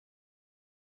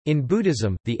In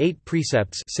Buddhism, the 8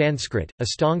 precepts Sanskrit,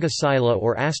 Astanga Sila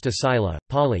or Asta Sila,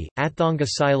 Pali, Atthanga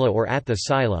Sila or Attha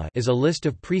Sila is a list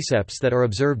of precepts that are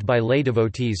observed by lay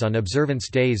devotees on observance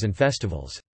days and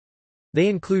festivals. They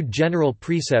include general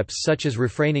precepts such as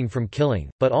refraining from killing,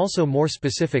 but also more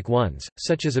specific ones,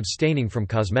 such as abstaining from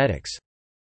cosmetics.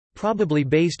 Probably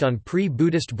based on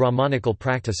pre-Buddhist Brahmanical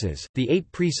practices, the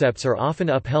 8 precepts are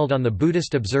often upheld on the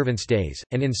Buddhist observance days,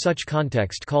 and in such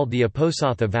context called the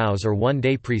Uposatha vows or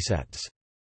one-day precepts.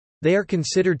 They are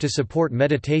considered to support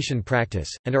meditation practice,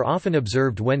 and are often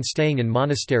observed when staying in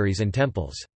monasteries and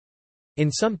temples.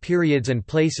 In some periods and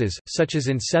places, such as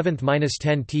in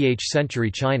 7th–10th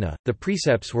century China, the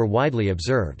precepts were widely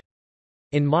observed.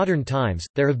 In modern times,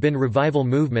 there have been revival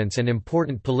movements and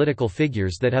important political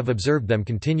figures that have observed them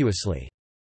continuously.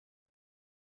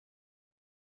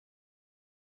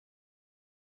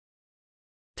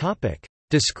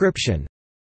 Description.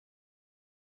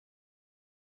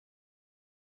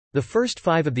 The first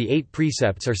 5 of the 8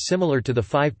 precepts are similar to the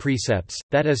 5 precepts,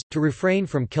 that is, to refrain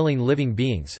from killing living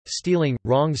beings, stealing,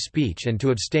 wrong speech and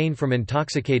to abstain from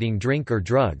intoxicating drink or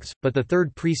drugs, but the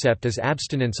third precept is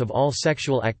abstinence of all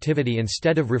sexual activity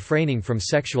instead of refraining from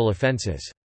sexual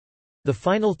offenses. The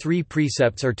final 3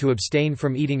 precepts are to abstain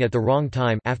from eating at the wrong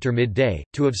time after midday,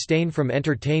 to abstain from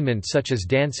entertainment such as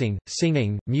dancing,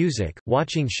 singing, music,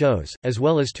 watching shows, as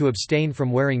well as to abstain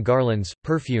from wearing garlands,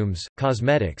 perfumes,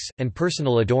 cosmetics, and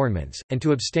personal adornments, and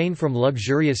to abstain from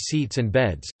luxurious seats and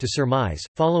beds. To surmise,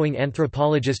 following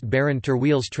anthropologist Baron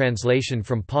Terwheel's translation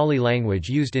from Pali language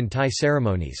used in Thai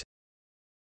ceremonies,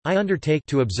 I undertake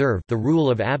to observe the rule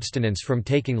of abstinence from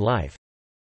taking life.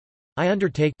 I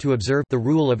undertake to observe the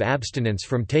rule of abstinence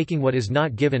from taking what is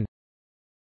not given.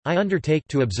 I undertake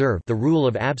to observe the rule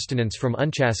of abstinence from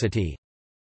unchastity.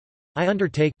 I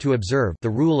undertake to observe the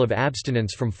rule of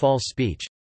abstinence from false speech.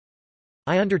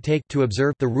 I undertake to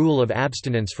observe the rule of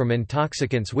abstinence from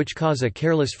intoxicants which cause a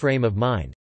careless frame of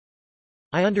mind.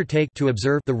 I undertake to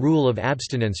observe the rule of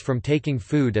abstinence from taking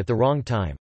food at the wrong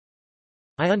time.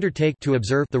 I undertake to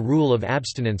observe the rule of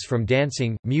abstinence from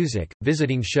dancing, music,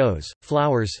 visiting shows,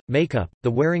 flowers, makeup,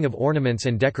 the wearing of ornaments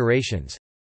and decorations.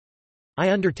 I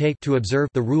undertake to observe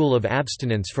the rule of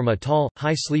abstinence from a tall,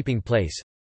 high sleeping place.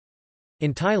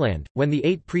 In Thailand, when the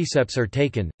 8 precepts are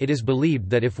taken, it is believed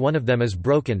that if one of them is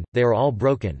broken, they are all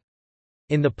broken.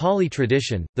 In the Pali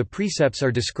tradition, the precepts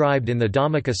are described in the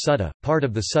Dhammaka Sutta, part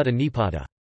of the Sutta Nipada.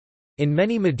 In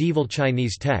many medieval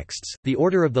Chinese texts, the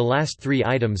order of the last 3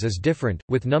 items is different,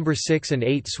 with number 6 and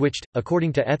 8 switched.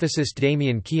 According to ethicist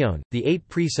Damien Keown, the 8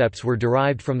 precepts were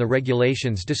derived from the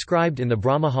regulations described in the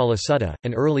Brahmajala Sutta,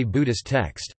 an early Buddhist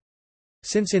text.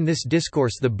 Since in this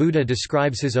discourse the Buddha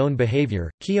describes his own behavior,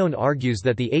 Keown argues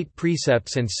that the 8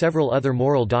 precepts and several other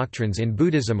moral doctrines in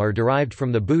Buddhism are derived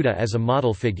from the Buddha as a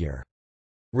model figure.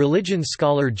 Religion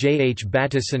scholar J. H.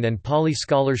 Battison and Pali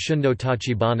scholar Shundo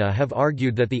Tachibana have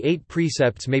argued that the 8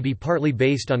 precepts may be partly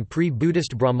based on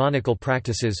pre-Buddhist Brahmanical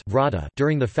practices vrata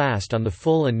during the fast on the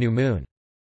full and new moon.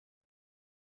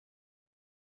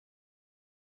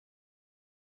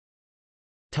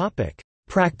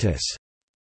 Practice.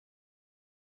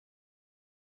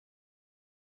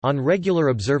 On regular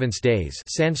observance days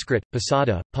Sanskrit,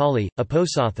 Pasada, Pali,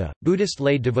 Uposatha, Buddhist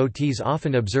lay devotees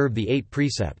often observe the 8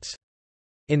 precepts.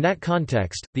 In that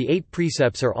context, the 8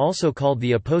 precepts are also called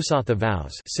the Uposatha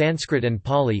vows Sanskrit and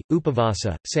Pali,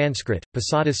 Upavasa, Sanskrit,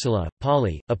 Pasadasila,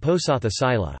 Pali, Uposatha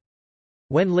Sila.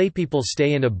 When laypeople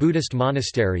stay in a Buddhist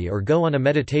monastery or go on a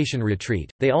meditation retreat,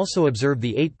 they also observe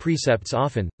the 8 precepts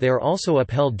often. They are also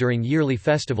upheld during yearly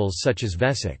festivals such as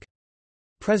Vesak.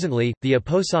 Presently, the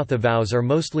Uposatha vows are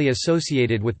mostly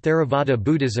associated with Theravada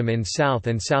Buddhism in South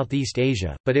and Southeast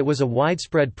Asia, but it was a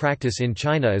widespread practice in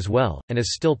China as well, and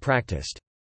is still practiced.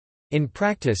 In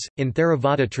practice, in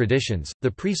Theravada traditions,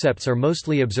 the precepts are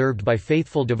mostly observed by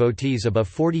faithful devotees above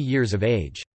 40 years of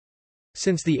age.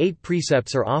 Since the 8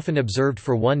 precepts are often observed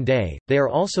for one day, they are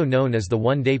also known as the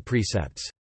one-day precepts.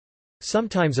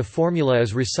 Sometimes a formula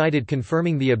is recited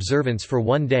confirming the observance for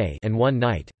one day and one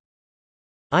night.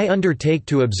 I undertake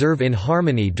to observe in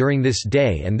harmony during this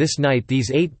day and this night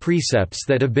these 8 precepts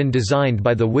that have been designed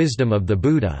by the wisdom of the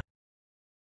Buddha.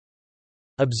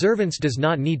 Observance does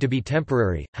not need to be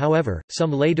temporary, however,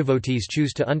 some lay devotees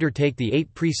choose to undertake the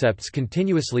 8 precepts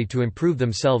continuously to improve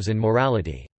themselves in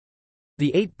morality.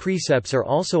 The 8 precepts are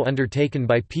also undertaken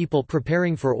by people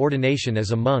preparing for ordination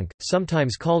as a monk,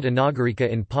 sometimes called anagarika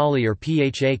in Pali or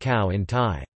Pha Khao in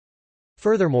Thai.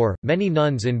 Furthermore, many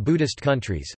nuns in Buddhist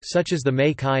countries, such as the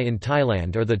Mae Kai in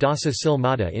Thailand or the Dasa Sil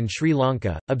Mata in Sri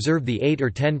Lanka, observe the 8 or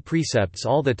 10 precepts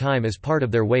all the time as part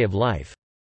of their way of life.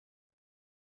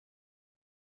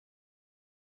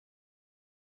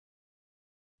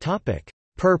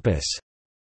 Purpose.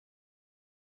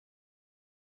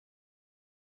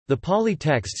 The Pali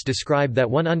texts describe that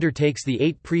one undertakes the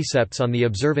 8 precepts on the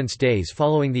observance days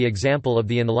following the example of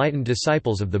the enlightened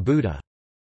disciples of the Buddha.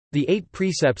 The 8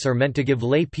 precepts are meant to give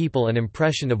lay people an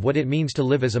impression of what it means to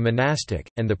live as a monastic,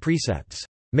 and the precepts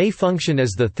may function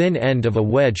as the thin end of a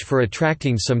wedge for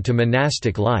attracting some to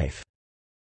monastic life.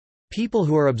 People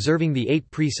who are observing the 8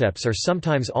 precepts are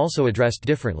sometimes also addressed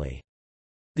differently.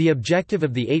 The objective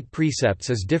of the 8 precepts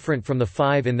is different from the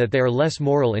 5 in that they are less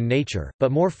moral in nature,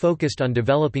 but more focused on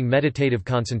developing meditative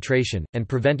concentration, and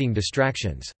preventing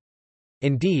distractions.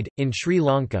 Indeed, in Sri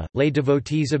Lanka, lay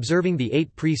devotees observing the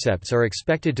 8 precepts are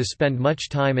expected to spend much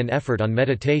time and effort on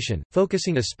meditation,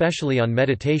 focusing especially on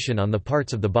meditation on the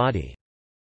parts of the body.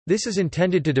 This is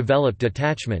intended to develop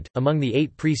detachment. Among the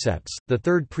 8 precepts, the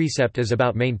 3rd precept is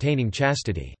about maintaining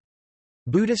chastity.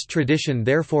 Buddhist tradition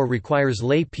therefore requires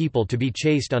lay people to be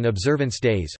chaste on observance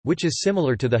days, which is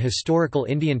similar to the historical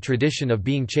Indian tradition of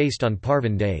being chaste on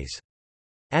Parvan days.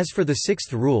 As for the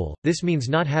 6th rule, this means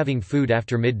not having food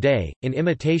after midday, in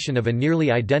imitation of a nearly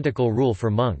identical rule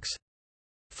for monks.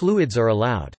 Fluids are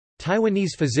allowed.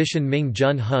 Taiwanese physician Ming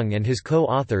Jun Hung and his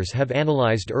co-authors have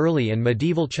analyzed early and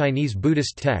medieval Chinese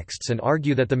Buddhist texts and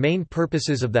argue that the main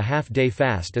purposes of the half-day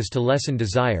fast is to lessen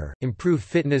desire, improve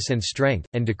fitness and strength,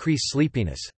 and decrease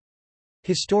sleepiness.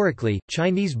 Historically,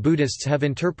 Chinese Buddhists have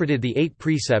interpreted the 8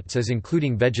 precepts as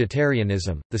including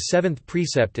vegetarianism. The 7th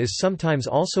precept is sometimes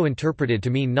also interpreted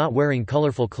to mean not wearing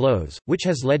colorful clothes, which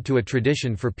has led to a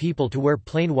tradition for people to wear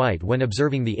plain white when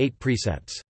observing the 8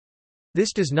 precepts.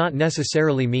 This does not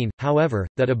necessarily mean, however,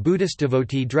 that a Buddhist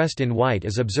devotee dressed in white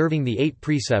is observing the 8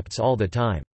 precepts all the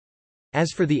time.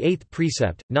 As for the 8th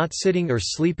precept, not sitting or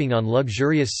sleeping on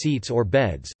luxurious seats or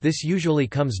beds, this usually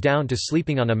comes down to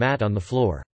sleeping on a mat on the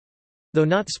floor. Though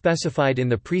not specified in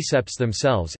the precepts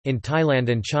themselves, in Thailand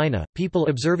and China, people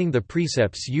observing the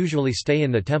precepts usually stay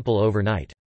in the temple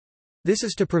overnight. This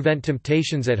is to prevent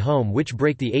temptations at home which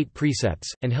break the 8 precepts,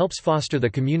 and helps foster the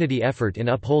community effort in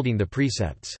upholding the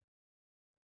precepts.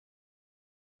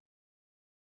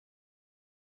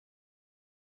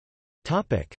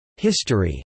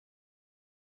 History.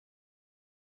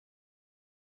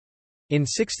 In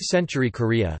 6th century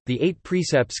Korea, the 8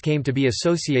 precepts came to be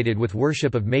associated with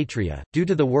worship of Maitreya, due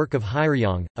to the work of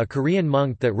Hyeryong, a Korean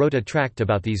monk that wrote a tract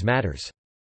about these matters.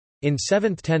 In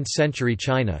 7th–10th century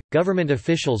China, government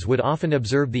officials would often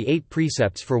observe the 8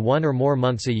 precepts for 1 or more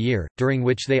months a year, during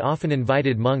which they often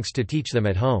invited monks to teach them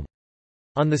at home.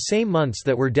 On the same months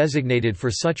that were designated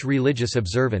for such religious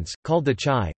observance, called the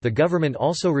Chai, the government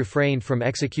also refrained from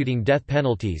executing death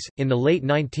penalties. In the late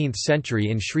 19th century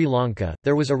in Sri Lanka,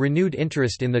 there was a renewed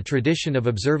interest in the tradition of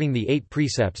observing the 8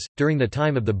 precepts, during the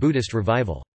time of the Buddhist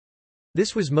revival.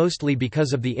 This was mostly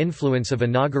because of the influence of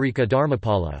Anagarika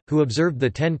Dharmapala, who observed the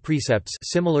 10 precepts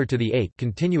similar to the 8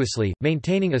 continuously,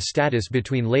 maintaining a status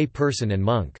between lay person and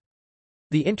monk.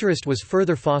 The interest was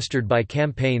further fostered by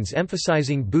campaigns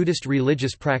emphasizing Buddhist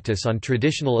religious practice on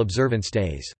traditional observance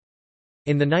days.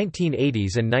 In the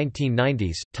 1980s and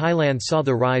 1990s, Thailand saw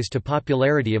the rise to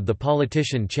popularity of the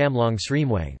politician Chamlong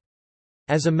Srimwang.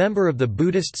 As a member of the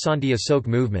Buddhist Santi Asok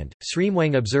movement,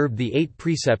 Srimwang observed the 8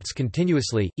 precepts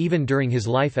continuously, even during his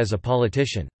life as a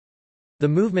politician. The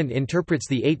movement interprets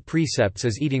the 8 precepts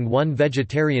as eating 1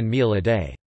 vegetarian meal a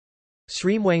day.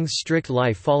 Srimwang's strict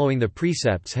life following the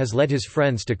precepts has led his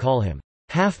friends to call him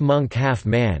half monk half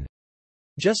man.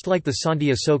 Just like the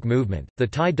Santi Asok movement, the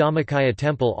Thai Dhammakaya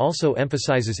temple also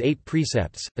emphasizes 8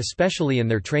 precepts, especially in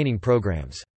their training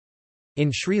programs.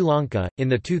 In Sri Lanka, in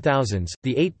the 2000s,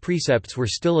 the 8 precepts were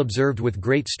still observed with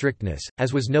great strictness,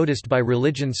 as was noticed by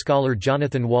religion scholar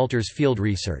Jonathan Walters' field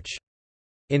research.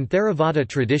 In Theravada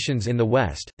traditions in the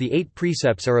West, the 8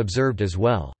 precepts are observed as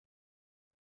well.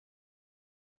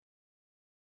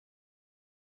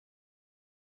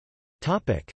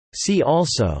 See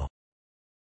also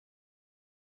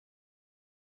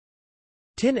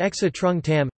Tin Exa Trung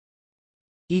Tam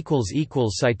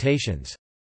Citations